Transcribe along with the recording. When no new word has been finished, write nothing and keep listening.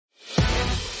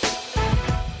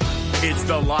It's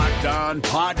the Locked On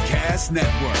Podcast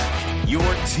Network, your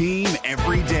team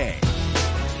every day.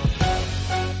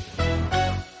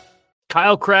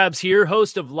 Kyle Krabs here,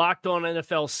 host of Locked On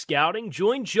NFL Scouting.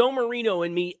 Join Joe Marino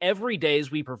and me every day as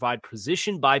we provide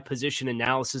position-by-position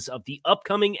analysis of the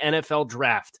upcoming NFL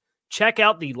Draft. Check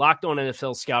out the Locked On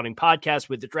NFL Scouting podcast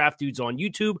with the Draft Dudes on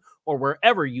YouTube or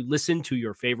wherever you listen to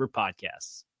your favorite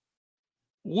podcasts.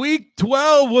 Week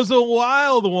 12 was a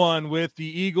wild one with the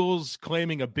Eagles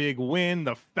claiming a big win,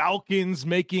 the Falcons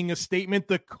making a statement,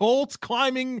 the Colts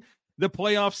climbing the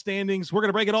playoff standings. We're going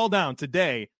to break it all down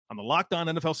today on the Locked On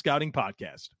NFL Scouting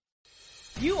podcast.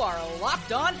 You are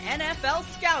Locked On NFL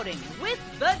Scouting with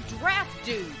the Draft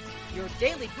Dudes, your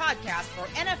daily podcast for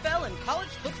NFL and college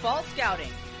football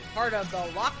scouting. Part of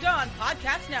the Locked On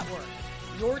Podcast Network,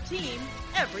 your team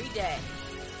every day.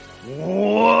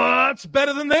 What's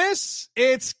better than this?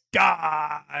 It's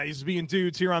guys being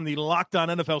dudes here on the Locked On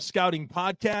NFL Scouting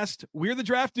podcast. We're the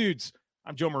Draft Dudes.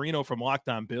 I'm Joe Marino from Locked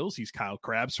On Bills. He's Kyle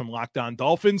Krabs from Locked On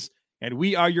Dolphins. And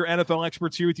we are your NFL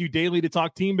experts here with you daily to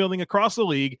talk team building across the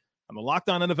league on the Locked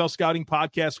On NFL Scouting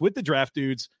podcast with the Draft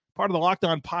Dudes, part of the Locked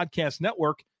On Podcast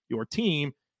Network, your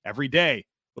team every day.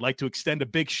 Would like to extend a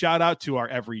big shout out to our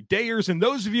everydayers and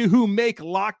those of you who make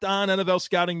Locked On NFL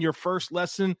Scouting your first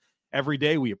lesson every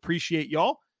day. We appreciate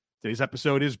y'all. Today's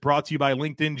episode is brought to you by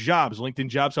LinkedIn Jobs. LinkedIn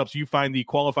Jobs helps you find the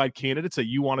qualified candidates that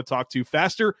you want to talk to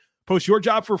faster. Post your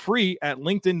job for free at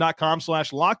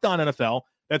linkedin.com/LockedOnNFL.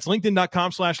 That's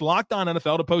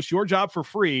linkedin.com/LockedOnNFL to post your job for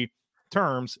free.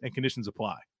 Terms and conditions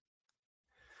apply.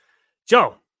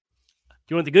 Joe, do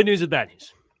you want the good news or the bad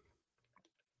news?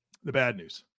 The bad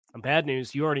news. Bad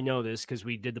news. You already know this because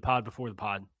we did the pod before the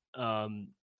pod.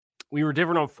 We were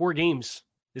different on 4 games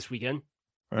this weekend.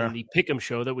 Yeah. In the Pick'em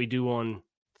show that we do on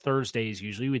Thursdays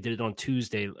usually. We did it on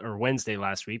Tuesday or Wednesday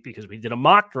last week because we did a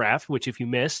mock draft, which if you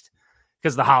missed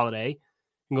because of the holiday, you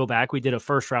can go back. We did a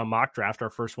first-round mock draft, our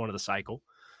first one of the cycle.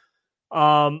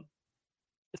 3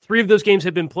 of those games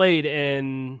have been played,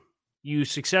 and you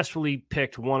successfully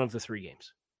picked one of the 3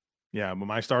 games. Yeah, but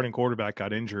my starting quarterback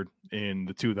got injured in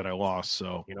the 2 that I lost,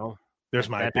 so there's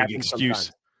my that big excuse.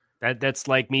 Sometimes. That's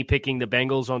like me picking the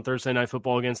Bengals on Thursday Night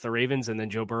Football against the Ravens, and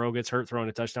then Joe Burrow gets hurt throwing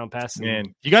a touchdown pass.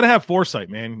 Man, you got to have foresight,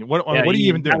 man. What do you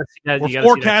even do? We're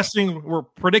forecasting, we're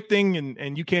predicting,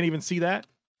 and you can't even see that?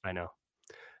 I know.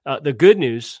 The good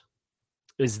news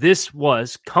is this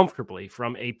was comfortably,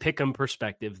 from a pick'em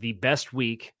perspective, the best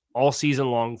week all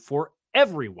season long for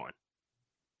everyone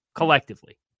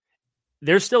collectively.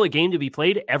 There's still a game to be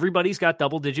played. Everybody's got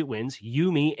double-digit wins.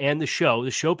 You, me, and the show.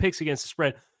 The show picks against the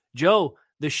spread. Joe,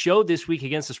 the show this week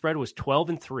against the spread was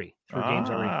 12-3 through games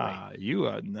already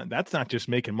played. That's not just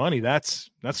making money.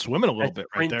 That's swimming a little bit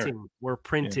right there. We're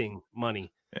printing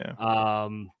money. Yeah.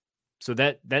 So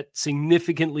that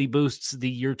significantly boosts the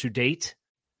year-to-date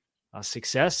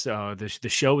success. The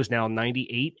show is now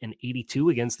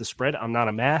 98-82 against the spread. I'm not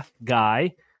a math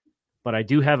guy, but I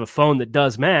do have a phone that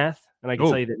does math, and I can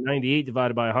tell you that 98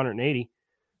 divided by 180,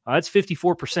 that's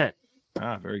 54%.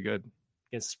 Very good.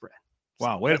 Against the spread.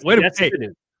 Wow, wait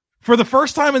for the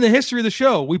first time in the history of the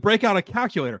show, we break out a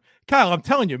calculator. Kyle, I'm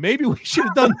telling you, maybe we should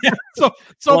have done that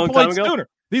some point sooner.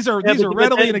 These are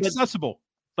readily and accessible.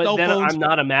 But then I'm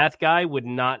not a math guy, would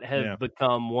not have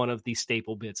become one of the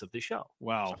staple bits of the show.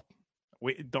 Wow.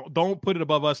 Don't put it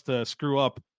above us to screw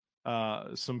up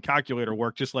some calculator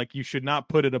work, just like you should not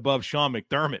put it above Sean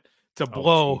McDermott to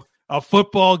blow a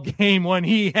football game when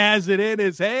he has it in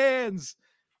his hands.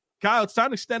 Kyle, it's time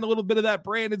to extend a little bit of that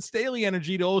Brandon Staley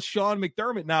energy to old Sean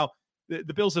McDermott. Now,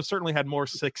 the Bills have certainly had more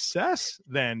success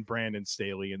than Brandon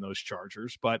Staley in those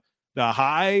Chargers, but the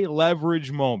high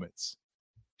leverage moments,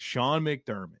 Sean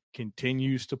McDermott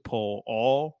continues to pull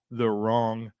all the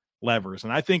wrong levers.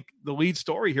 And I think the lead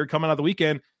story here coming out of the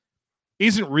weekend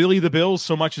isn't really the Bills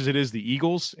so much as it is the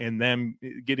Eagles and them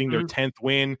getting their 10th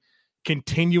win,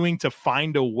 continuing to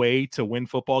find a way to win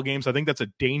football games. I think that's a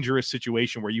dangerous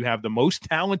situation where you have the most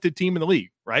talented team in the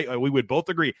league, right? We would both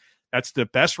agree that's the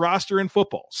best roster in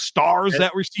football. Stars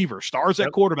at receiver, stars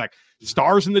at quarterback,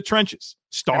 stars in the trenches,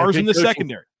 stars in the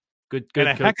secondary. Good, and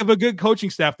a heck of a good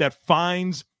coaching staff that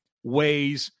finds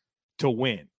ways to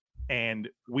win. And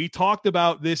we talked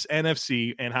about this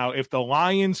NFC and how if the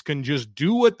Lions can just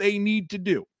do what they need to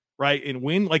do, right, and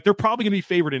win, like they're probably going to be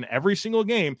favored in every single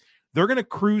game, they're going to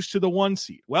cruise to the 1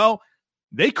 seed. Well,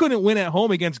 they couldn't win at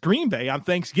home against Green Bay on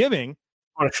Thanksgiving.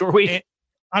 On a short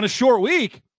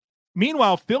week.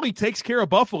 Meanwhile, Philly takes care of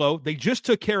Buffalo. They just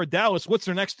took care of Dallas. What's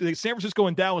their next? San Francisco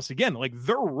and Dallas again. Like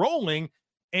they're rolling.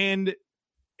 And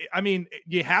I mean,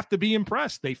 you have to be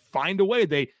impressed. They find a way.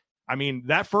 They I mean,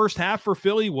 that first half for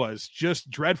Philly was just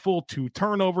dreadful. 2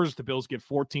 turnovers. The Bills get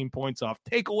 14 points off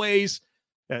takeaways.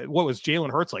 What was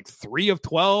Jalen Hurts, like 3 of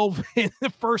 12 in the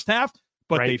first half?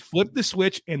 But They flipped the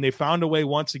switch and they found a way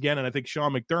once again. And I think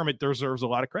Sean McDermott deserves a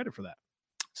lot of credit for that.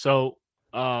 So,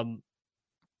 if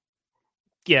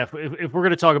we're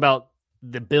going to talk about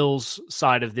the Bills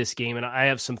side of this game, and I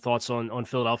have some thoughts on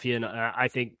Philadelphia, and I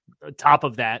think top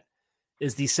of that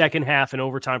is the second half and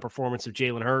overtime performance of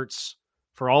Jalen Hurts.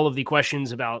 For all of the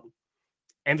questions about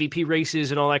MVP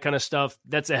races and all that kind of stuff,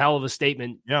 that's a hell of a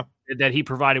statement that he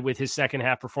provided with his second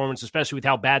half performance, especially with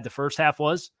how bad the first half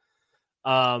was.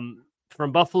 From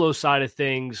Buffalo's side of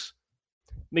things,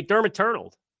 McDermott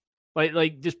turtled.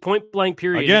 Like just point blank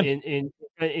period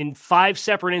in 5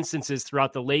 separate instances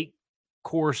throughout the late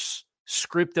course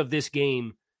script of this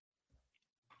game.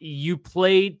 You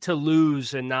played to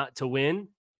lose and not to win.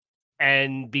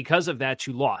 And because of that,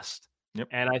 you lost. Yep.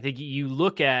 And I think you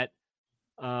look at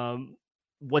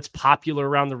what's popular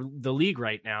around the league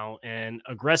right now and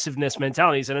aggressiveness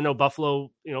mentalities. And I know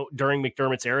Buffalo, during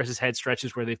McDermott's era has had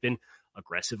stretches where they've been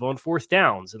aggressive on fourth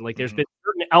downs. And there's been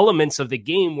certain elements of the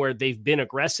game where they've been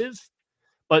aggressive,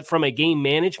 but from a game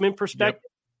management perspective,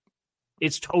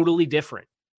 it's totally different.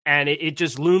 And it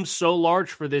just looms so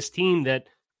large for this team that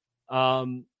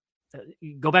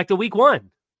go back to week 1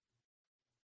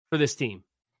 for this team.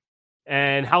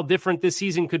 And how different this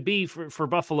season could be for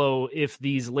Buffalo if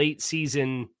these late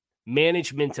season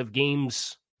management of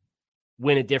games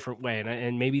went a different way.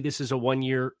 And maybe this is a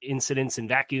 1-year incidence in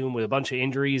vacuum with a bunch of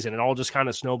injuries and it all just kind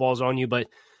of snowballs on you. But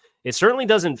it certainly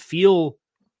doesn't feel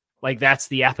like that's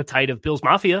the appetite of Bills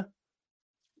Mafia.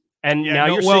 And now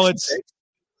you're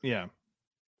 6-6.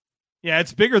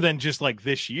 It's bigger than just like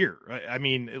this year. I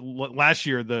mean, last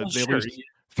year they lose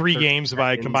 3 games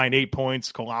by combined 8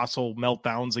 points, colossal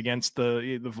meltdowns against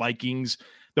the Vikings,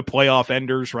 the playoff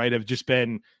enders, right, have just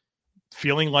been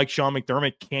feeling like Sean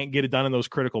McDermott can't get it done in those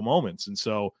critical moments. And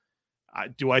so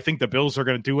do I think the Bills are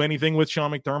going to do anything with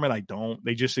Sean McDermott? I don't.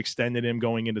 They just extended him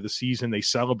going into the season. They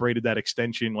celebrated that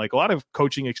extension. Like a lot of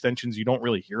coaching extensions you don't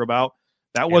really hear about.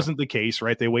 That wasn't the case,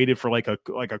 right? They waited for like a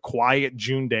quiet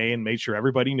June day and made sure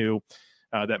everybody knew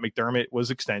that McDermott was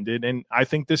extended, and I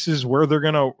think this is where they're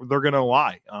gonna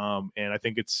lie. And I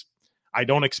think I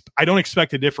don't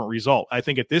expect a different result. I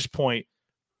think at this point,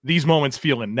 these moments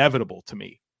feel inevitable to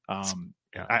me.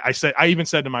 I even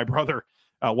said to my brother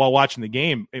while watching the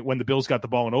game when the Bills got the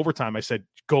ball in overtime, I said,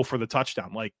 "Go for the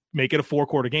touchdown, like make it a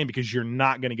 4-quarter game because you're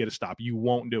not going to get a stop. You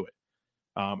won't do it."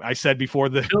 I said before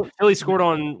Philly scored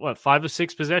on 5 of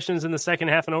 6 possessions in the second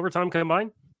half and overtime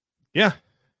combined. Yeah.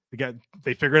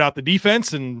 They figured out the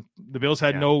defense, and the Bills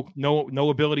had no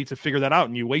ability to figure that out.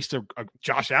 And you waste a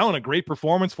Josh Allen, a great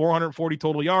performance, 440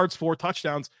 total yards, 4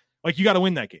 touchdowns. Like you got to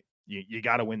win that game. You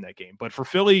got to win that game. But for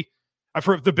Philly,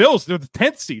 for the Bills, they're the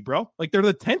 10th seed, bro. Like they're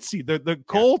the 10th seed. The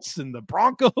Colts and the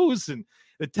Broncos and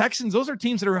the Texans. Those are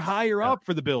teams that are higher up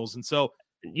for the Bills. And so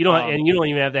you don't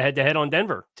even have the head-to-head on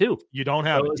Denver too. You don't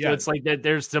have it. So it's like that.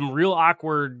 There's some real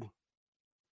awkward.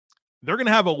 They're going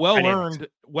to have a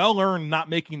well-earned not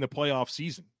making the playoff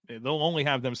season. They'll only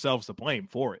have themselves to blame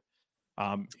for it.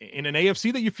 In an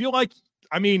AFC that you feel like,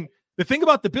 I mean, the thing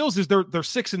about the Bills is they're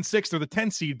 6-6, they're the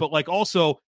 10th seed, but like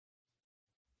also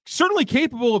certainly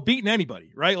capable of beating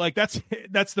anybody, right? Like that's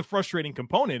the frustrating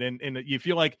component. And you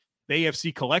feel like the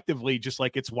AFC collectively, just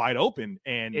like it's wide open,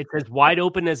 and it's as wide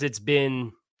open as it's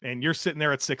been. And you're sitting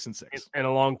there at 6-6 in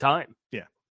a long time. Yeah.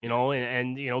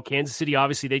 And Kansas City,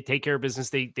 obviously they take care of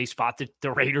business. They spot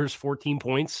the Raiders 14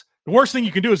 points. The worst thing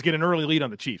you can do is get an early lead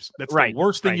on the Chiefs. That's the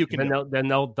worst thing you can do. Then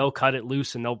they'll cut it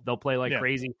loose and they'll play like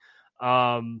crazy.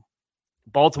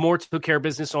 Baltimore took care of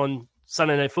business on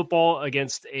Sunday Night Football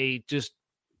against a just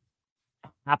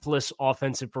hapless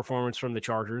offensive performance from the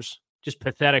Chargers. Just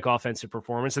pathetic offensive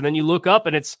performance. And then you look up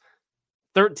and it's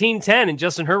 13-10 and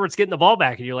Justin Herbert's getting the ball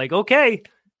back. And you're like, okay,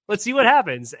 let's see what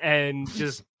happens. And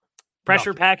just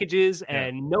pressure packages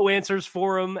and no answers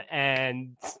for him.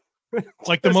 And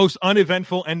like the most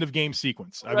uneventful end of game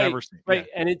sequence I've ever seen. Right.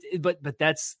 Yeah. And but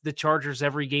that's the Chargers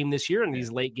every game this year in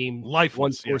these late game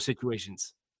one-score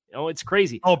situations. It's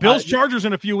crazy. Oh, Bills Chargers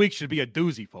in a few weeks should be a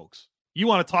doozy, folks. You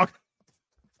want to talk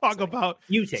about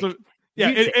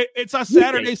it's a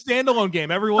Saturday standalone game.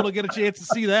 Everyone will get a chance to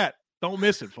see that. Don't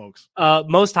miss it, folks.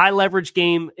 Most high leverage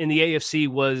game in the AFC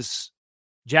was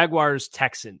Jaguars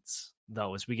Texans.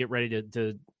 Though, as we get ready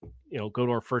to go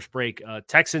to our first break,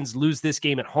 Texans lose this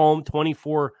game at home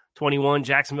 24-21.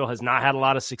 Jacksonville has not had a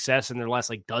lot of success in their last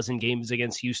dozen games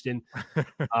against Houston.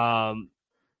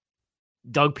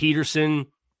 Doug Peterson,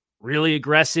 really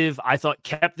aggressive. I thought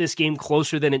kept this game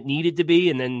closer than it needed to be,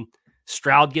 and then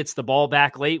Stroud gets the ball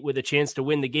back late with a chance to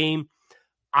win the game.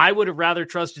 I would have rather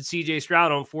trusted C.J.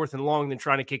 Stroud on 4th and long than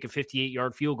trying to kick a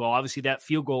 58-yard field goal. Obviously, that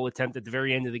field goal attempt at the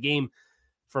very end of the game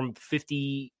from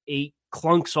 58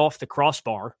 clunks off the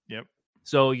crossbar. Yep.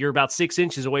 So you're about 6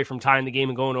 inches away from tying the game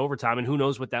and going to overtime, and who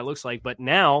knows what that looks like. But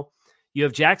now you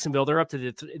have Jacksonville. They're up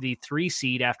to the 3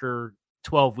 seed after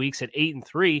 12 weeks at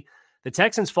 8-3. The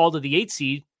Texans fall to the 8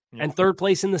 seed and 3rd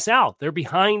place in the South. They're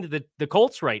behind the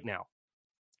Colts right now,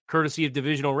 courtesy of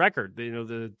divisional record.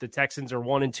 The Texans are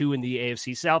 1-2 in the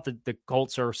AFC South. The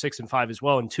Colts are 6-5 as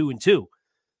well and 2-2.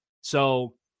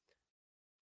 So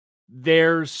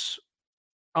there's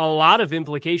a lot of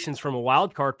implications from a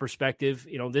wild card perspective.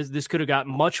 This could have got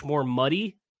much more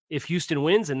muddy if Houston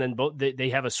wins, and then they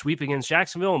have a sweep against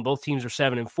Jacksonville, and both teams are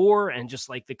 7-4, and just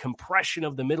like the compression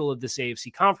of the middle of this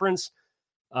AFC conference.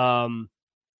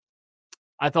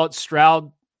 I thought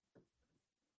Stroud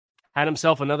had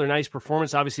himself another nice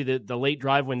performance. Obviously, the late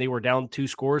drive when they were down 2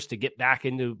 scores to get back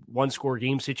into 1-score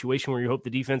game situation where you hope the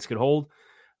defense could hold.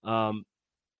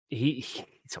 He's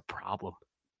a problem.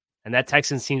 And that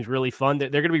Texans team's really fun. They're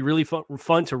going to be really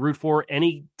fun to root for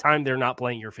anytime they're not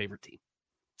playing your favorite team.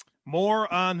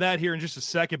 More on that here in just a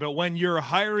second. But when you're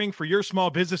hiring for your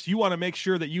small business, you want to make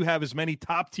sure that you have as many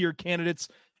top-tier candidates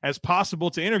as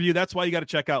possible to interview. That's why you got to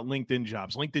check out LinkedIn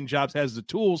Jobs. LinkedIn Jobs has the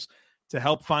tools to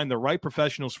help find the right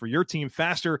professionals for your team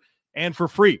faster and for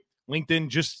free. LinkedIn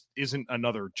just isn't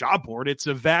another job board. It's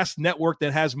a vast network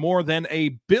that has more than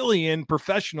 1 billion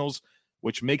professionals,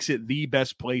 which makes it the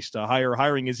best place to hire.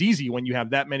 Hiring is easy when you have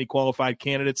that many qualified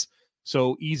candidates.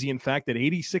 So easy, in fact, that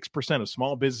 86% of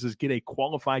small businesses get a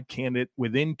qualified candidate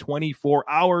within 24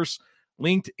 hours.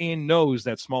 LinkedIn knows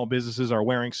that small businesses are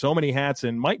wearing so many hats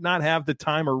and might not have the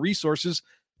time or resources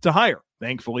to hire.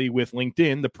 Thankfully, with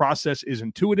LinkedIn, the process is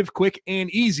intuitive, quick, and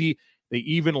easy. They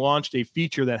even launched a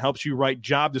feature that helps you write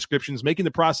job descriptions, making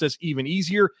the process even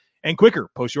easier and quicker.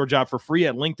 Post your job for free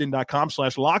at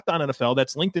linkedin.com/LockedOnNFL.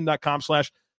 That's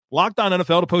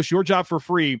linkedin.com/LockedOnNFL to post your job for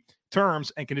free.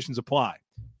 Terms and conditions apply.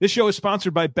 This show is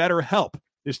sponsored by BetterHelp.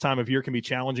 This time of year can be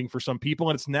challenging for some people,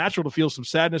 and it's natural to feel some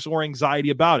sadness or anxiety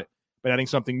about it. But adding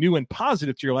something new and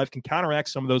positive to your life can counteract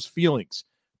some of those feelings.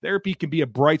 Therapy can be a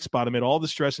bright spot amid all the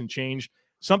stress and change,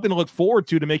 something to look forward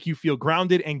to make you feel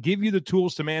grounded and give you the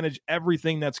tools to manage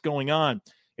everything that's going on.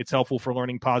 It's helpful for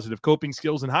learning positive coping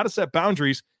skills and how to set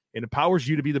boundaries. It empowers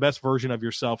you to be the best version of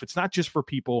yourself. It's not just for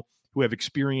people who have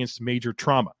experienced major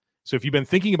trauma. So if you've been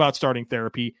thinking about starting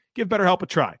therapy, give BetterHelp a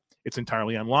try. It's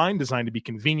entirely online, designed to be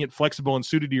convenient, flexible, and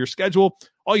suited to your schedule.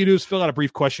 All you do is fill out a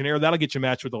brief questionnaire. That'll get you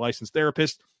matched with a licensed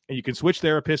therapist, and you can switch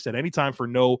therapists at any time for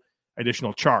no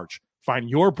additional charge. Find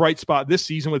your bright spot this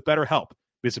season with BetterHelp.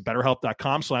 Visit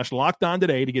BetterHelp.com/LockedOn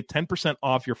today to get 10%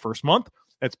 off your first month.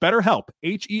 That's BetterHelp,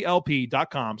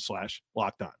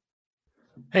 HELP.com/LockedOn.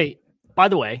 Hey, by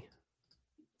the way,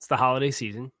 it's the holiday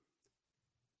season.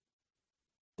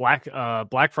 Black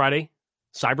Friday,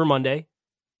 Cyber Monday.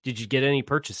 Did you get any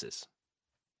purchases?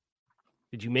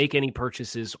 Did you make any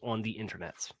purchases on the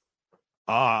internet?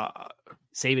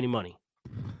 Save any money?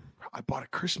 I bought a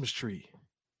Christmas tree.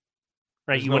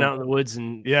 Right, you went out in the woods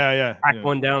and hacked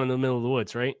one down in the middle of the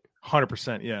woods, right?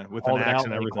 100%, yeah, with an axe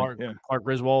and everything. Clark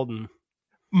Griswold and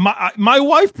my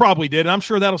wife probably did, and I'm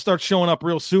sure that'll start showing up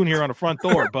real soon here on the front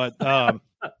door. But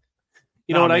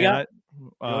you know what I got?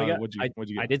 What'd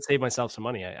you get? I did save myself some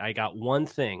money. I got one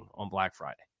thing on Black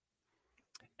Friday,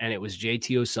 and it was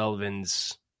JT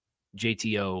O'Sullivan's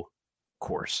JTO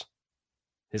course,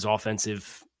 his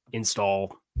offensive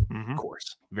install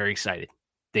course. Very excited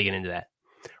digging into that.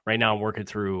 Right now, I'm working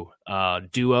through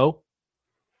Duo,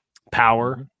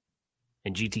 Power,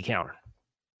 and GT Counter.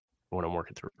 What I'm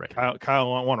working through right now.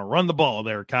 Kyle want to run the ball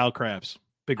there. Kyle Krabs,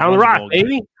 big on the rock,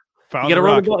 baby. You got to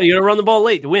run the ball. You got to run the ball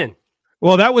late to win.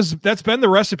 Well, that's been the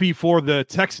recipe for the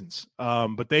Texans,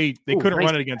 but they couldn't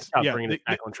run it against. Bringing it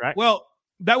back on track. Well,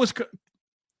 that was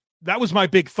my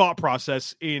big thought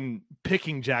process in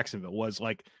picking Jacksonville. Was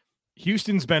like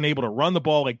Houston's been able to run the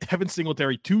ball like Devin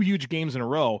Singletary 2 huge games in a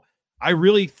row. I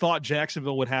really thought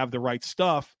Jacksonville would have the right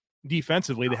stuff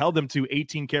defensively. They held them to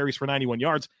 18 carries for 91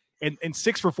 yards and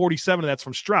 6 for 47. And that's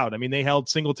from Stroud. I mean, they held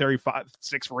Singletary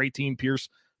 6 for 18, Pierce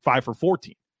 5 for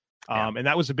 14. And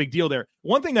that was a big deal there.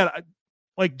 One thing that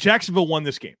Jacksonville won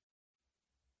this game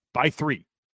by 3.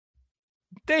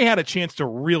 They had a chance to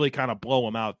really kind of blow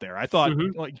them out there. I thought,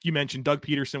 like you mentioned, Doug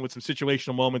Peterson with some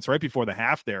situational moments right before the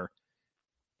half there.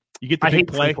 You get the big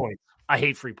play. I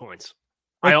hate free points.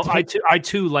 I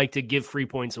too like to give free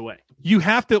points away. You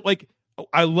have to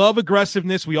I love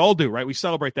aggressiveness. We all do, right? We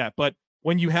celebrate that. But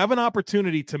when you have an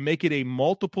opportunity to make it a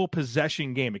multiple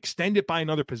possession game, extend it by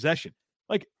another possession,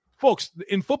 folks,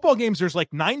 in football games, there's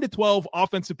like 9 to 12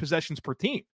 offensive possessions per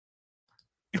team.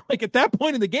 Like at that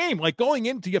point in the game, like going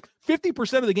into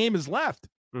 50% of the game is left.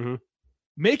 Mm-hmm.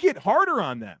 Make it harder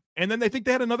on them. And then they think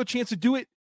they had another chance to do it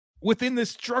within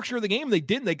this structure of the game. They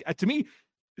didn't. To me,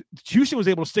 Houston was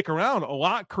able to stick around a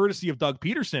lot courtesy of Doug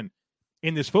Peterson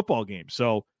in this football game.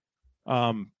 So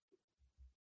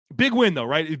big win though,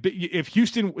 right? If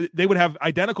Houston, they would have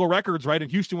identical records, right? And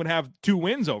Houston would have 2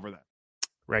 wins over them.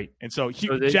 Right. And so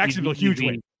Jacksonville, huge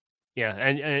win. Yeah.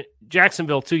 And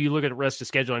Jacksonville too, you look at the rest of the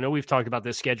schedule. I know we've talked about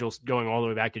this schedule going all the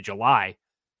way back to July.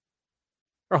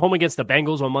 They're home against the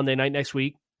Bengals on Monday night next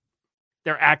week.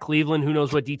 They're at Cleveland. Who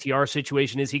knows what DTR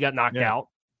situation is? He got knocked out.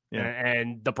 Yeah.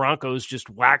 And the Broncos just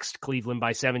waxed Cleveland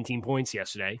by 17 points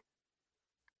yesterday.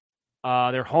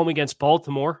 They're home against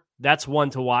Baltimore. That's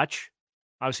one to watch.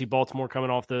 Obviously, Baltimore coming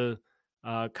off the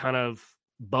kind of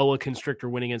boa constrictor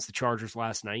win against the Chargers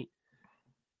last night.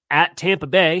 At Tampa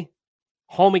Bay,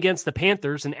 home against the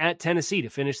Panthers, and at Tennessee to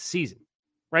finish the season.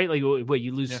 Right? Like, what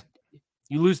you lose. Yeah.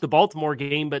 You lose the Baltimore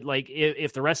game, but like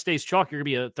if the rest stays chalk, you're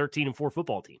going to be a 13-4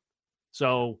 football team.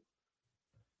 So,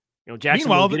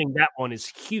 Jacksonville getting that one is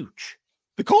huge.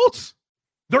 The Colts,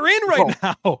 they're in right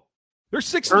now. They're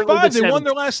 6-5. They won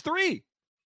their last 3.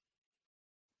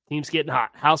 Team's getting hot.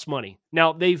 House money.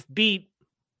 Now they've beat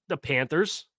the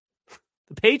Panthers,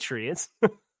 the Patriots,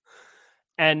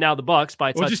 and now the Bucs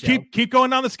by a touchdown. Just keep going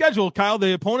down the schedule, Kyle.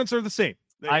 The opponents are the same.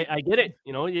 I get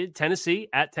it. Tennessee,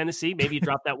 at Tennessee. Maybe you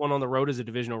drop that one on the road as a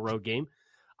divisional road game.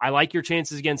 I like your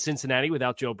chances against Cincinnati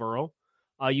without Joe Burrow.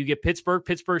 You get Pittsburgh.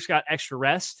 Pittsburgh's got extra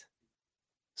rest,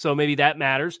 so maybe that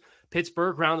matters.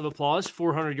 Pittsburgh, round of applause,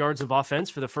 400 yards of offense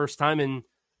for the first time in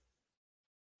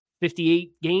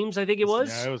 58 games, I think it was.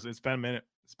 Yeah, it's been a minute.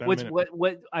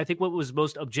 What I think what was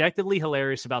most objectively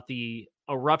hilarious about the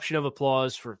eruption of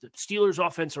applause for the Steelers'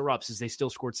 offense erupts is they still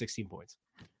scored 16 points.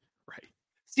 Right.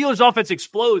 Steelers' offense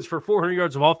explodes for 400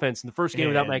 yards of offense in the first game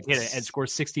without Mike Hitta and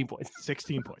scores 16 points.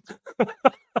 16 points.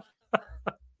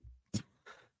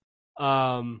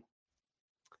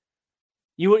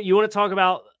 You want to talk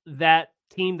about that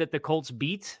team that the Colts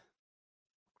beat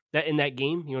that in that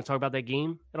game? You want to talk about that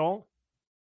game at all?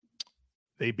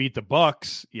 They beat the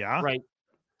Bucs. Yeah. Right.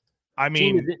 I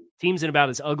mean, team's in about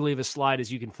as ugly of a slide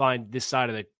as you can find this side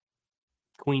of the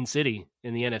Queen City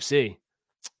in the NFC.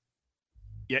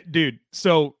 Yeah, dude.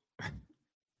 So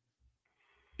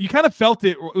you kind of felt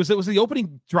it. It was the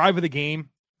opening drive of the game.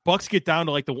 Bucs get down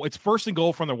to it's 1st and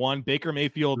goal from the 1. Baker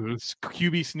Mayfield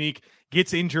QB sneak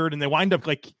gets injured, and they wind up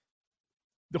like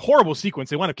the horrible sequence.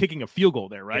 They wind up kicking a field goal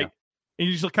there, right? Yeah. And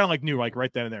you just kind of knew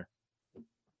right then and there.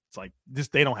 It's like this.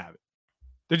 They don't have it.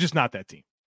 They're just not that team.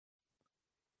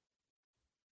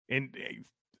 And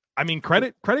I mean,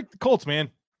 credit the Colts, man.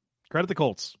 Credit the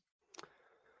Colts.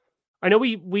 I know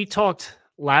we talked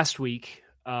last week,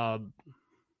 and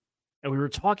we were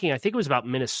talking, I think it was about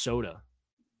Minnesota,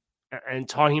 and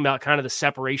talking about kind of the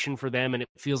separation for them, and it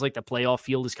feels like the playoff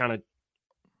field is kind of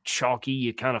chalky.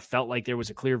 You kind of felt like there was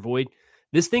a clear void.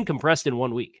 This thing compressed in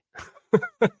 1 week.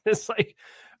 It's like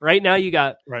right now you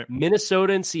got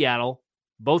Minnesota and Seattle,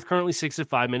 both currently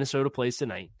 6-5. Minnesota plays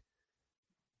tonight.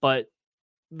 But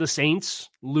the Saints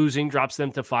losing drops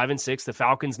them to 5-6. The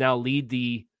Falcons now lead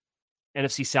the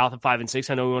NFC South at 5-6.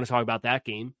 I know we want to talk about that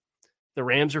game. The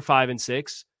Rams are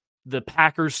 5-6. The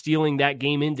Packers stealing that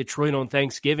game in Detroit on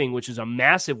Thanksgiving, which is a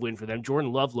massive win for them.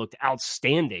 Jordan Love looked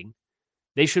outstanding.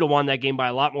 They should have won that game by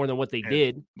a lot more than what they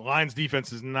did. The Lions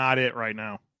defense is not it right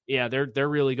now. Yeah, they're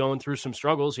really going through some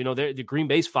struggles. The Green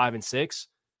Bay's 5-6.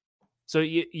 So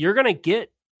you're going to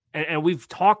get, and we've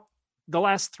talked the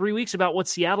last 3 weeks about what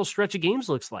Seattle's stretch of games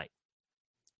looks like.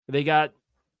 They got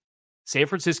San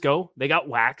Francisco. They got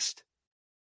waxed.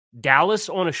 Dallas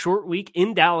on a short week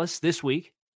in Dallas this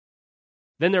week.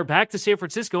 Then they're back to San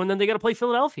Francisco, and then they got to play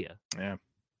Philadelphia. Yeah.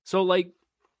 So,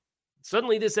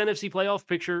 suddenly this NFC playoff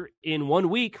picture in 1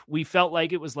 week, we felt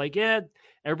like it was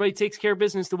everybody takes care of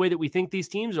business the way that we think these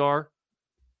teams are.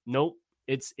 Nope.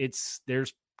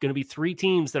 There's going to be 3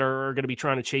 teams that are going to be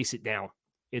trying to chase it down,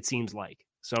 it seems like.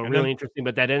 So and really interesting.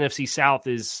 But that NFC South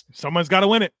is... Someone's got to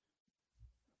win it.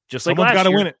 Just like last year. Someone's got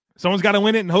to win it. Someone's got to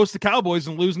win it and host the Cowboys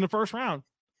and lose in the first round.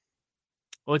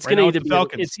 Well, it's going to either be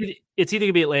it's either going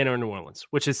to be Atlanta or New Orleans,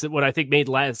 which is what I think made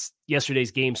yesterday's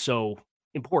game so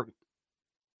important.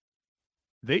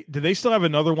 Do they still have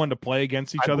another one to play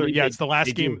against each other? Yeah, it's the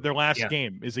last game. Their last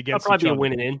game is against each other.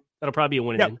 That'll probably be a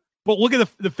win in. But look at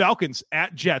the Falcons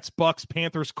at Jets, Bucks,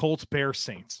 Panthers, Colts, Bears,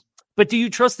 Saints. But do you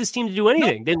trust this team to do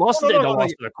anything? They lost to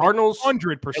the Cardinals.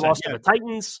 100%. They lost to the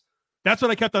Titans. That's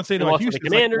what I kept on saying about Houston. The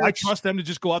Commanders. I trust them to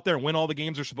just go out there and win all the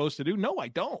games they're supposed to do. No, I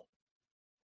don't.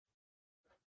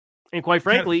 And quite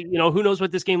frankly, who knows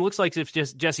what this game looks like if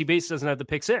just Jesse Bates doesn't have the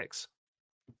pick six.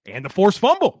 And the forced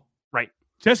fumble. Right.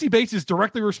 Jesse Bates is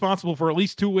directly responsible for at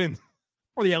least 2 wins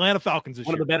for the Atlanta Falcons this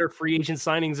year. One of the better free agent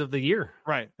signings of the year.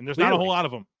 Right. And there's not a whole lot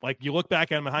of them. Like, you look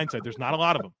back at him in hindsight, there's not a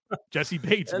lot of them. Jesse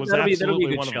Bates was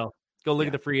absolutely one of them. Go look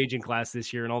at the free agent class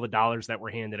this year and all the dollars that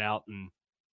were handed out. And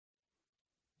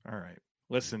all right.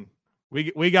 Listen,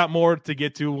 we got more to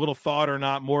get to, a little thought or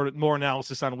not, more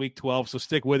analysis on week 12. So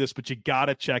stick with us, but you got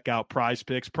to check out Prize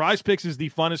Picks. Prize Picks is the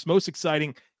funnest, most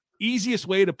exciting, easiest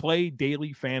way to play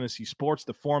daily fantasy sports.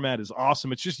 The format is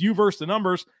awesome. It's just you versus the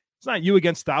numbers. It's not you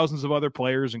against thousands of other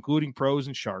players, including pros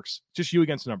and sharks. It's just you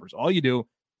against the numbers. All you do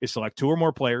is select 2 or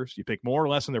more players. You pick more or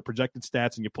less on their projected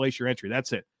stats, and you place your entry.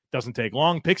 That's it. Doesn't take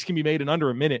long. Picks can be made in under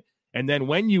a minute. And then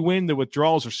when you win, the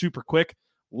withdrawals are super quick.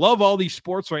 Love all these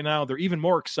sports right now. They're even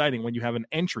more exciting when you have an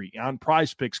entry on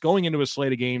Prize Picks going into a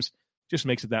slate of games. Just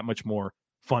makes it that much more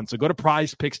fun. So go to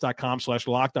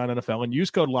prizepicks.com/LockedOnNFL and use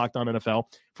code LockedOnNFL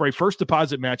for a first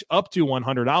deposit match up to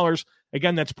 $100.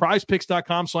 Again, that's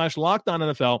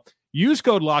prizepicks.com/LockedOnNFL. Use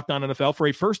code LockedOnNFL for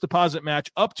a first deposit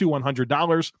match up to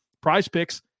 $100. Prize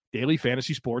Picks, daily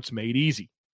fantasy sports made easy.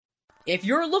 If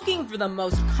you're looking for the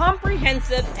most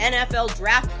comprehensive NFL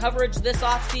draft coverage this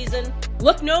offseason,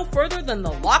 look no further than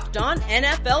the Locked On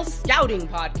NFL Scouting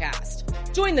Podcast.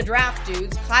 Join the draft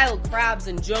dudes, Kyle Krabs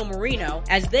and Joe Marino,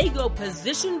 as they go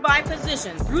position by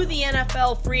position through the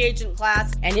NFL free agent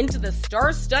class and into the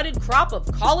star-studded crop of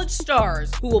college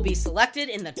stars who will be selected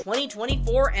in the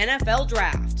 2024 NFL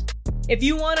Draft. If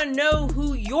you want to know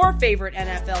who your favorite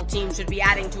NFL team should be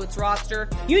adding to its roster,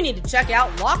 you need to check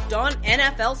out Locked On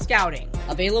NFL Scouting,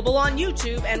 available on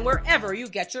YouTube and wherever you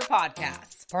get your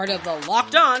podcasts. Part of the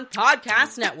Locked On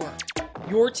Podcast Network,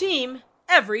 your team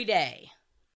every day.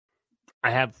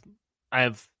 I have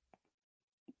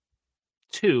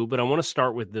 2, but I want to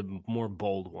start with the more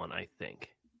bold one, I think.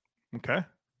 Okay.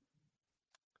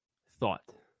 Thought.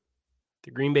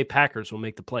 The Green Bay Packers will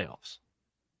make the playoffs.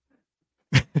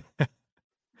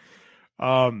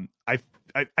 I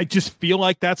just feel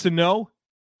like that's a no.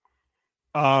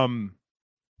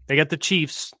 They got the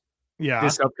Chiefs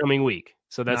this upcoming week,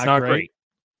 so that's not great.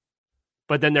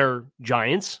 But then they're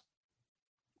Giants,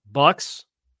 Bucks,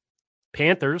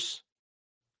 Panthers,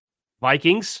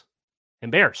 Vikings,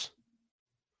 and Bears.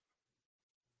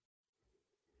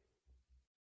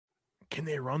 Can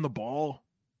they run the ball?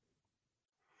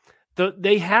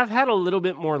 They have had a little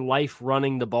bit more life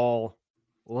running the ball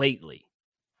lately.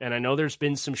 And I know there's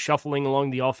been some shuffling along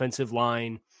the offensive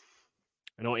line.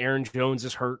 I know Aaron Jones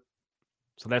is hurt,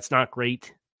 so that's not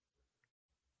great.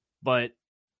 But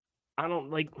I don't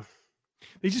like.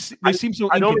 They seem so.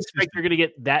 I don't expect you're going to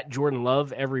get that Jordan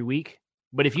Love every week.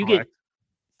 But if you get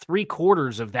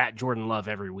 3/4 of that Jordan Love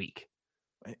every week,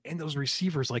 and those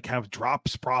receivers have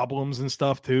drops problems and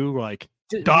stuff too. Like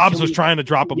Dobbs was trying to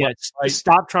drop a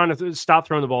stop throwing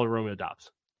the ball to Romeo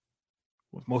Dobbs.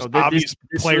 Most obvious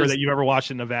player that you've ever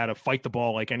watched in Nevada fight the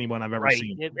ball like anyone I've ever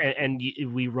seen. And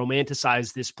we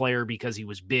romanticize this player because he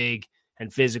was big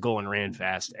and physical and ran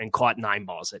fast and caught 9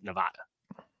 balls at Nevada.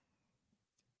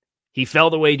 He fell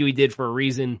the way he did for a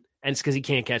reason, and it's because he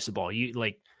can't catch the ball. You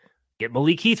get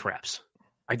Malik Heath reps.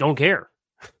 I don't care.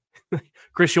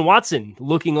 Christian Watson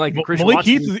looking like Christian Malik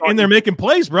Watson Heath is in there making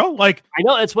plays, bro. I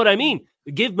know, that's what I mean.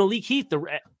 Give Malik Heath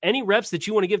any reps that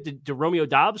you want to give to Romeo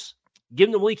Dobbs. Give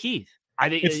him to Malik Heath. I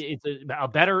think it's a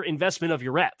better investment of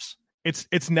your reps.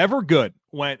 It's never good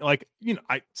when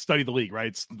I study the league, right?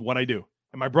 It's what I do.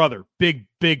 And my brother, big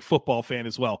football fan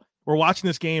as well. We're watching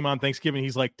this game on Thanksgiving.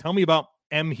 He's like, "Tell me about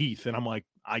M. Heath," and I'm like,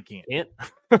 "I can't.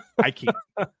 I can't."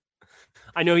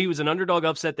 I know he was an underdog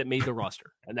upset that made the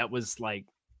roster, and that was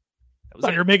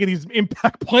you're making these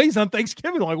impact plays on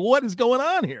Thanksgiving. I'm like, what is going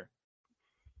on here?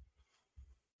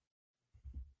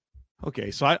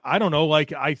 Okay, so I don't know.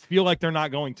 I feel like they're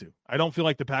not going to. I don't feel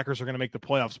like the Packers are going to make the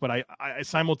playoffs, but I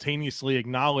simultaneously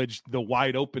acknowledge the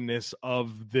wide openness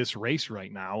of this race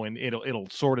right now, and it'll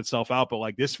sort itself out.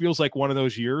 But this feels like one of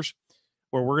those years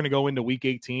where we're going to go into Week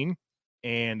 18,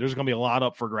 and there's going to be a lot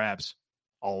up for grabs.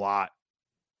 A lot.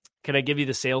 Can I give you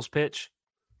the sales pitch?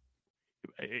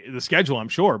 The schedule, I'm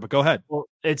sure, but go ahead. Well,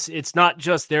 it's not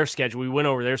just their schedule. We went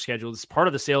over their schedule. It's part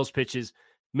of the sales pitch is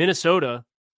Minnesota.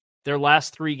 Their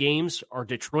last 3 games are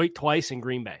Detroit twice and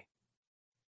Green Bay.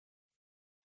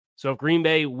 So if Green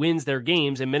Bay wins their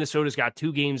games and Minnesota's got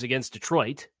 2 games against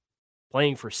Detroit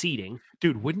playing for seeding.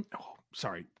 Dude,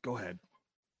 sorry, go ahead.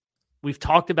 We've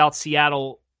talked about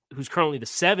Seattle, who's currently the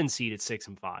 7 seed at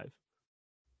 6-5.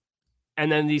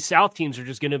 And then these South teams are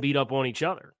just going to beat up on each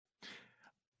other.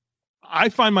 I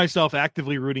find myself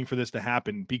actively rooting for this to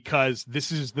happen because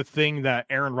this is the thing that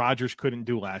Aaron Rodgers couldn't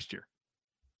do last year.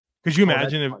 Could you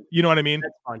imagine if, you know what I mean?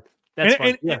 That's fun. That's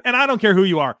fun. And I don't care who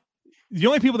you are. The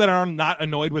only people that are not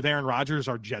annoyed with Aaron Rodgers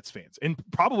are Jets fans, and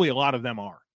probably a lot of them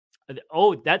are.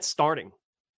 Oh, that's starting.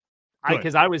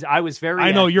 Because I was very.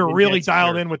 I know you're really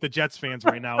dialed in with the Jets fans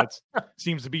right now. It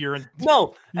seems to be your.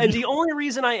 No, and the only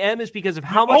reason I am is because of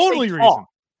how much they talk.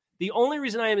 The only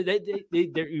reason I am,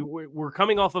 we're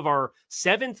coming off of our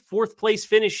fourth place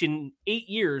finish in 8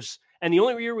 years. And the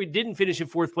only year we didn't finish in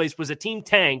fourth place was a team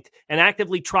tanked and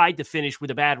actively tried to finish with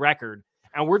a bad record.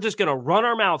 And we're just going to run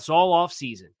our mouths all off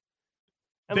season.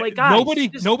 I'm like,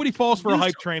 guys, nobody falls for a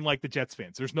hype train like the Jets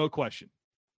fans. There's no question.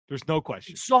 There's no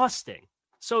question. Exhausting.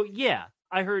 So, yeah,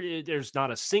 I heard there's not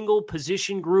a single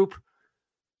position group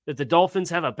that the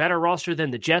Dolphins have a better roster than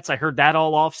the Jets. I heard that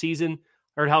all off season.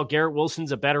 Heard how Garrett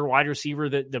Wilson's a better wide receiver,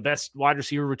 the best wide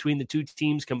receiver between the two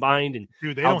teams combined. And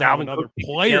dude, they don't have another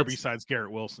player besides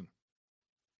Garrett Wilson.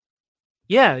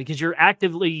 Yeah, because you're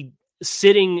actively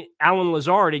sitting Alan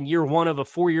Lazard in year one of a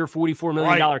 4-year, $44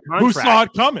 million contract. Who saw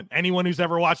it coming? Anyone who's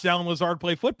ever watched Alan Lazard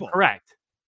play football. Correct.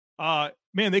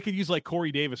 Man, they could use like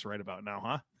Corey Davis right about now,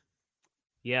 huh?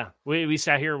 Yeah. We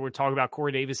sat here and we're talking about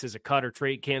Corey Davis as a cut or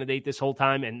trade candidate this whole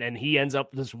time, and he ends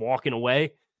up just walking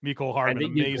away. Mecole Hardman,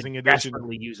 amazing addition.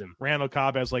 Use him. Randall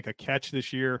Cobb has like a catch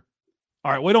this year.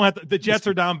 All right, we don't have to, the Jets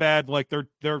are down bad. Like they're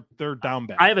down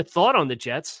bad. I have a thought on the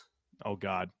Jets. Oh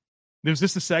God. Was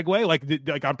this a segue?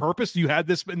 Like on purpose? You had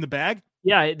this in the bag?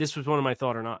 Yeah, this was one of my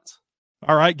thought or nots.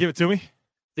 All right, give it to me.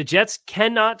 The Jets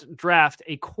cannot draft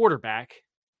a quarterback,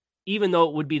 even though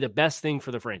it would be the best thing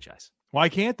for the franchise. Why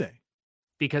can't they?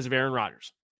 Because of Aaron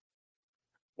Rodgers.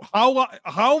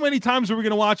 How many times are we going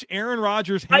to watch Aaron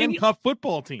Rodgers handcuff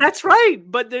football team? That's right,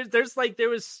 but there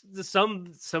was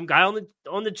some guy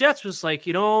on the Jets was like,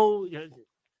 you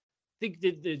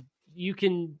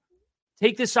can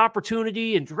take this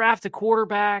opportunity and draft a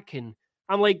quarterback. And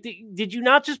I'm like, did you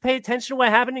not just pay attention to what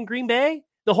happened in Green Bay?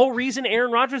 The whole reason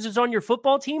Aaron Rodgers is on your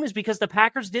football team is because the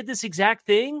Packers did this exact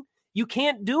thing. You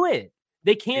can't do it.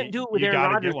 They can't do it with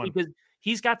Aaron Rodgers because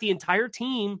he's got the entire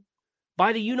team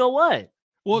by the you-know-what.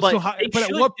 Well, but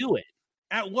do it.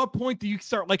 At what point do you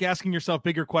start like asking yourself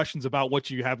bigger questions about what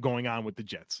you have going on with the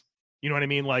Jets? You know what I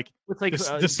mean? Like,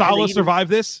 does Saleh survive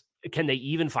this? Can they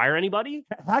even fire anybody?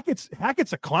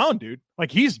 Hackett's a clown, dude.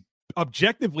 Like, he's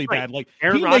objectively bad. Like,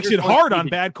 Aaron he Rodgers makes it hard on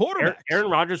bad quarterbacks. Aaron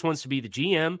Rodgers wants to be the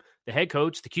GM, the head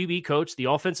coach, the QB coach, the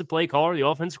offensive play caller, the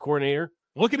offensive coordinator.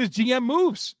 Look at his GM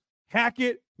moves.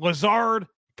 Hackett, Lazard,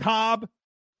 Cobb,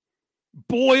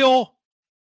 Boyle.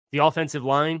 The offensive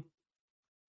line.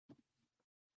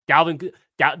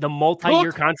 The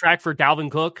multi-year contract for Dalvin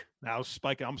Cook. Now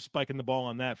I'm spiking the ball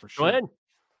on that for sure. Go ahead.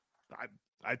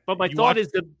 But my thought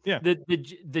is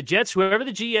the Jets, whoever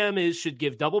the GM is, should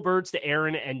give double birds to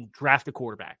Aaron and draft a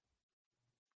quarterback.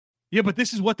 Yeah, but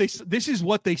this is what they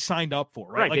signed up for,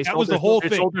 right? Like, that was the whole thing.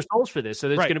 They sold their souls for this, so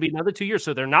there's going to be another 2 years.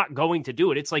 So they're not going to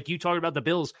do it. It's like you talking about the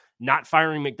Bills not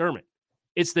firing McDermott.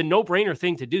 It's the no-brainer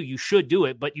thing to do. You should do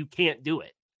it, but you can't do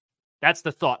it. That's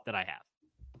the thought that I have.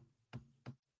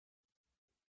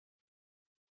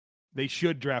 They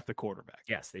should draft a quarterback.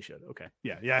 Yes, they should. Okay.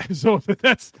 Yeah. So if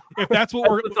that's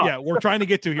what we're trying to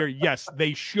get to here. Yes,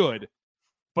 they should.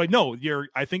 But no,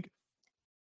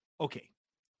 okay.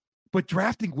 But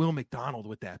drafting Will McDonald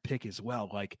with that pick as well,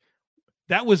 like,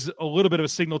 that was a little bit of a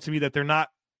signal to me that they're not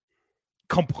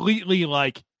completely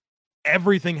like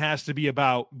everything has to be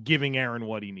about giving Aaron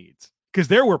what he needs. Because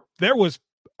there was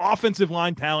offensive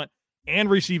line talent and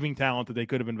receiving talent that they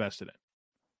could have invested in.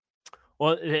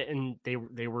 Well, and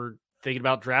they were thinking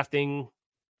about drafting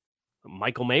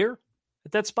Michael Mayer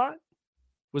at that spot.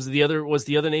 Was the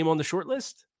other name on the short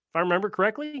list, if I remember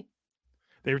correctly?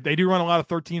 They do run a lot of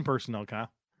 13 personnel,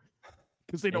 Kyle,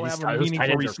 because they don't have a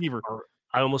meaningful receiver.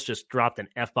 I almost just dropped an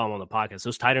F-bomb on the podcast.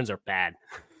 Those tight ends are bad.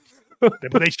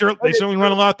 But they certainly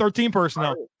run a lot of 13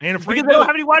 personnel. Because they don't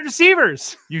have any wide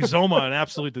receivers. Uzoma, an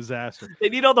absolute disaster. They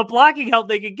need all the blocking help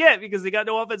they can get because they got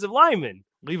no offensive linemen.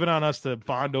 Leave it on us to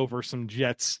bond over some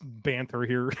Jets banter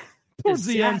here towards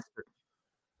the end.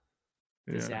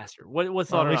 Disaster. What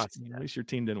thought at least your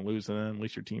team didn't lose, and then at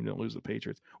least your team didn't lose the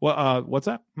Patriots. Well, what's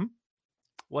that?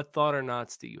 What thought or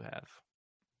nots do you have?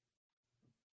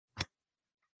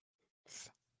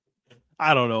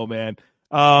 I don't know, man.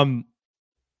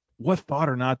 What thought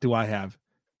or not do I have?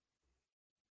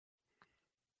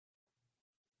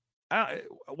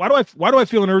 Why do I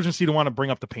feel an urgency to want to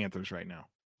bring up the Panthers right now?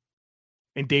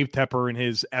 And Dave Tepper and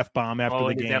his F-bomb after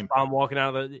the game. F-bomb walking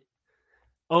out of the...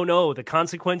 Oh, no, the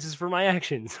consequences for my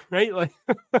actions, right? Like,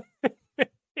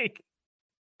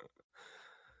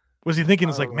 Was he thinking,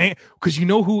 it's like, man, because you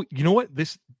know what?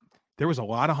 There was a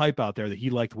lot of hype out there that he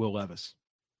liked Will Levis.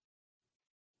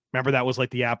 Remember that was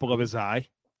like the apple of his eye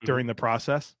during the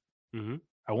process? Mm-hmm.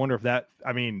 I wonder if that's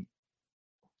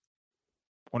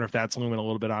looming a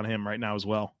little bit on him right now as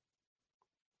well.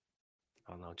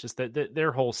 I don't know. Just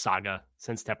their whole saga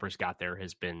since Tepper's got there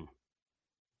has been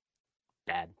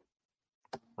bad.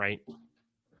 Right?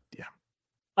 Yeah.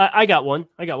 I got one.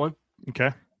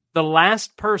 Okay. The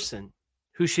last person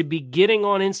who should be getting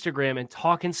on Instagram and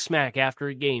talking smack after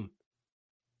a game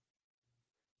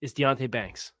is Deonte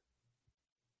Banks.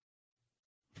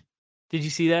 Did you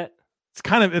see that? It's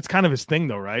kind of his thing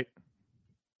though, right?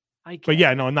 But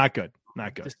yeah, no, not good.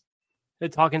 Not good. They're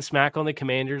talking smack on the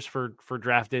Commanders for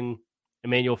drafting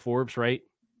Emmanuel Forbes, right?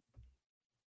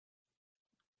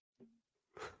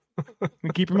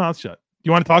 Keep your mouth shut.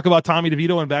 You want to talk about Tommy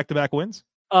DeVito and back-to-back wins?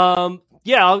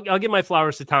 Yeah, I'll give my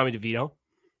flowers to Tommy DeVito.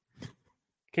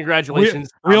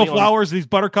 Congratulations. Real flowers, these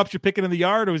buttercups you're picking in the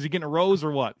yard, or is he getting a rose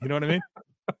or what? You know what I mean?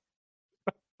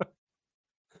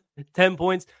 10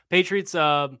 points. Patriots,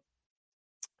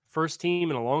 first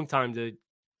team in a long time to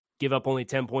give up only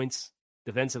 10 points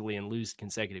defensively and lose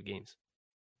consecutive games.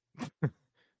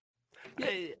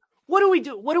 What do we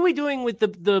do? What are we doing with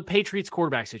the Patriots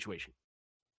quarterback situation?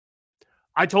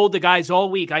 I told the guys all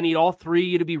week, I need all three of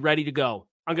you to be ready to go.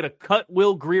 I'm going to cut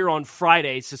Will Grier on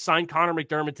Friday to sign Connor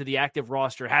McDermott to the active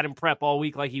roster. Had him prep all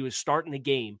week like he was starting the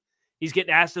game. He's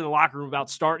getting asked in the locker room about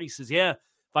starting. He says, yeah,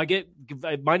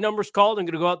 if my number's called, I'm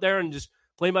going to go out there and just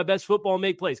play my best football and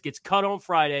make plays. Gets cut on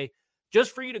Friday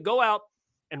just for you to go out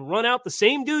and run out the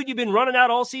same dude you've been running out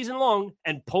all season long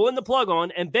and pulling the plug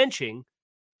on and benching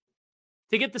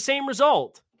to get the same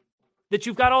result that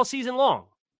you've got all season long.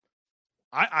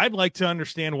 I'd like to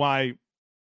understand why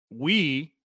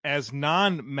we, as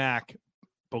non-Mac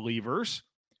believers,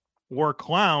 were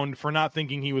clowned for not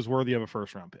thinking he was worthy of a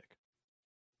first-round pick.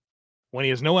 When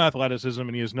he has no athleticism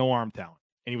and he has no arm talent.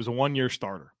 And he was a one-year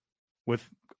starter with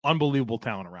unbelievable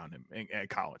talent around him at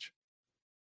college.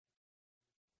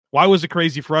 Why was it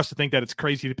crazy for us to think that it's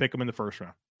crazy to pick him in the first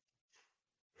round?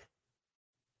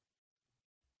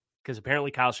 Because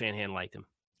apparently Kyle Shanahan liked him.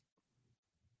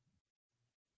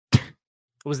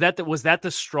 Was that the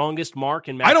strongest mark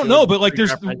in? I don't know, but like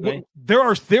there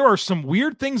are some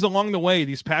weird things along the way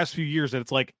these past few years that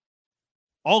it's like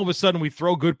all of a sudden we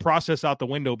throw good process out the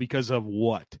window because of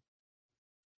what?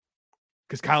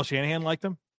 Because Kyle Shanahan liked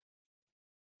him?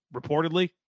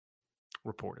 Reportedly,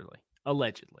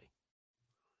 allegedly.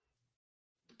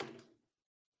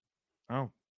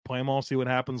 Oh, play them all, see what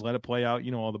happens, let it play out.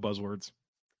 You know all the buzzwords.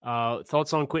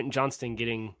 Thoughts on Quentin Johnston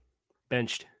getting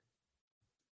benched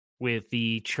with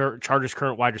the Chargers'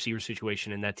 current wide receiver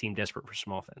situation and that team desperate for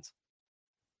some offense?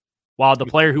 While the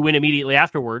player who went immediately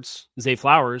afterwards, Zay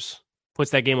Flowers, puts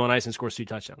that game on ice and scores 2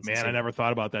 touchdowns. Man, I never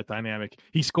thought about that dynamic.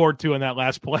 He scored 2 in that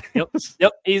last play.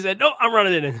 Yep. He said, no, I'm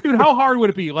running it in. Dude, how hard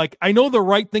would it be? Like, I know the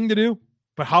right thing to do,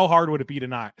 but how hard would it be to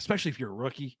not? Especially if you're a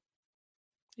rookie.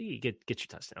 You get your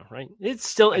touchdown, right? It's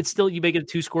still you make it a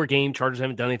 2-score game. Chargers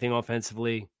haven't done anything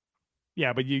offensively.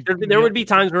 Yeah, but there would be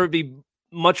times where it would be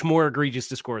much more egregious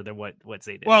to score than what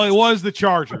Zay did. Well, it was the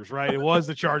Chargers, right? It was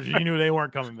the Chargers. You knew they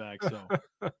weren't coming back, so.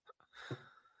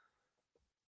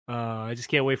 I just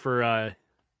can't wait for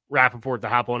Rappaport to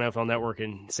hop on NFL Network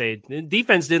and say the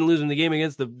defense didn't lose in the game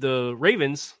against the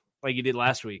Ravens like you did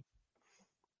last week.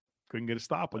 Couldn't get a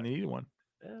stop when they needed one.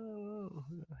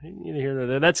 You hear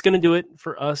that? That's going to do it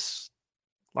for us.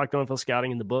 Locked On NFL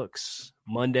Scouting in the books.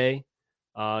 Monday.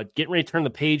 Getting ready to turn the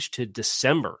page to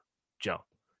December, Joe.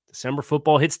 December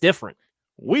football hits different.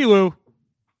 Wee woo.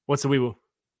 What's the wee woo?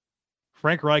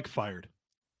 Frank Reich fired.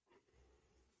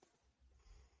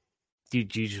 Do you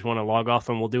just want to log off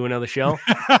and we'll do another show?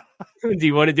 Do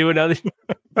you want to do another?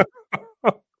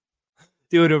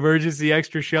 Do an emergency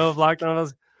extra show of Locked On?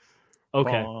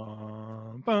 Okay.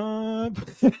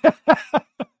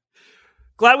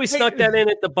 Glad we snuck that in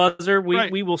at the buzzer.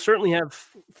 We will certainly have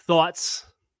thoughts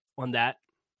on that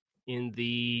in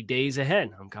the days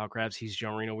ahead. I'm Kyle Krabs. He's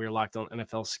Joe Marino. We're Locked On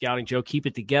NFL Scouting. Joe, keep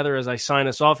it together as I sign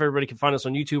us off. Everybody can find us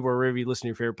on YouTube or wherever you listen to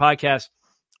your favorite podcast.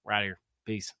 We're out of here.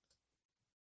 Peace.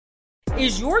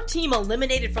 Is your team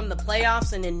eliminated from the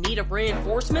playoffs and in need of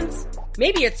reinforcements?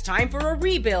 Maybe it's time for a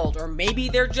rebuild, or maybe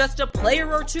they're just a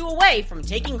player or two away from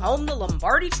taking home the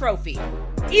Lombardi Trophy.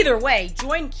 Either way,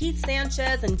 join Keith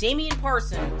Sanchez and Damian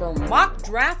Parson for Mock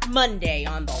Draft Monday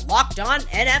on the Locked On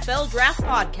NFL Draft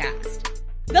Podcast.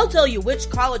 They'll tell you which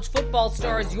college football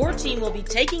stars your team will be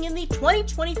taking in the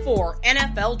 2024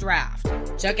 NFL Draft.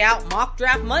 Check out Mock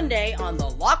Draft Monday on the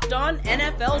Locked On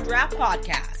NFL Draft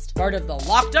Podcast, part of the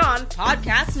Locked On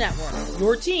Podcast Network,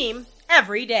 your team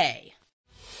every day.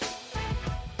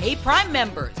 Hey, Prime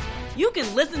members, you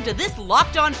can listen to this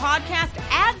Locked On podcast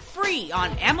ad-free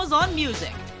on Amazon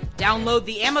Music. Download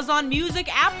the Amazon Music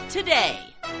app today.